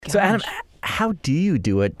So Adam, how do you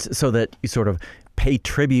do it so that you sort of pay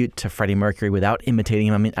tribute to Freddie Mercury without imitating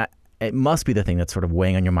him? I mean, it must be the thing that's sort of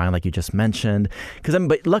weighing on your mind, like you just mentioned.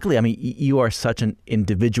 But luckily, I mean, you are such an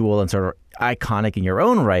individual and sort of iconic in your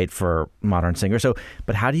own right for modern singer. So,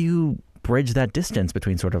 but how do you bridge that distance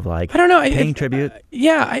between sort of like, I don't know, paying tribute?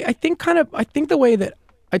 I think the way that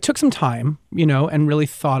I took some time, and really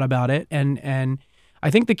thought about it, and I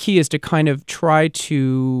think the key is to kind of try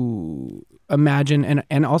to imagine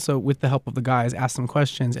and also with the help of the guys, ask some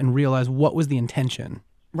questions and realize what was the intention.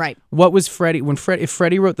 Right. What was Freddie, if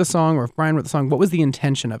Freddie wrote the song or if Brian wrote the song, what was the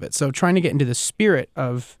intention of it? So trying to get into the spirit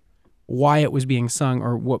of why it was being sung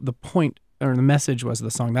or what the point or the message was of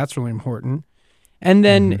the song, that's really important. And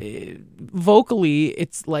then vocally,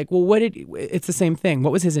 it's like, well, it's the same thing.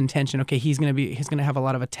 What was his intention? Okay, he's going to have a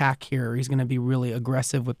lot of attack here, or he's going to be really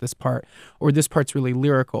aggressive with this part, or this part's really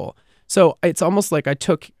lyrical. So it's almost like I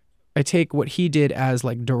take what he did as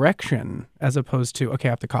like direction as opposed to, okay,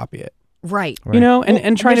 I have to copy it. Right.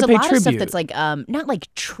 And trying to pay tribute. There's a lot of stuff that's like, not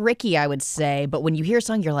like tricky, I would say, but when you hear a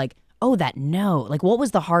song, you're like, oh, that note. Like, what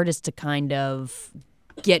was the hardest to kind of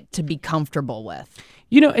get to be comfortable with?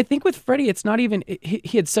 I think with Freddie, it's not even,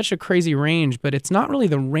 he had such a crazy range, but it's not really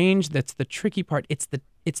the range that's the tricky part. It's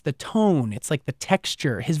the tone. It's like the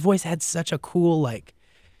texture. His voice had such a cool, like,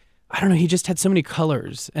 I don't know, he just had so many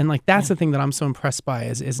colors. And like, that's the thing that I'm so impressed by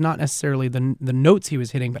is not necessarily the notes he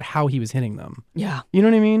was hitting, but how he was hitting them. Yeah. You know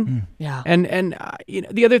what I mean? Yeah. And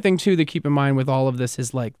the other thing too to keep in mind with all of this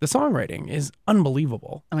is like the songwriting is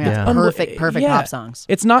unbelievable. I mean, that's perfect pop songs.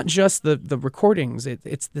 It's not just the recordings.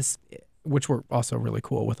 It's this, which were also really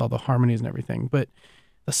cool with all the harmonies and everything, but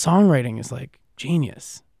the songwriting is like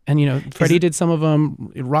genius. And, Freddie did some of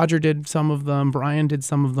them, Roger did some of them, Brian did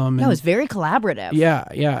some of them. No, it was very collaborative. Yeah.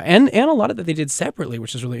 And a lot of that they did separately,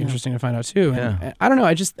 which is really interesting to find out too. And I don't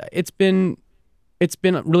know, it's been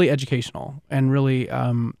really educational and really,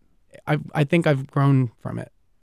 I think I've grown from it.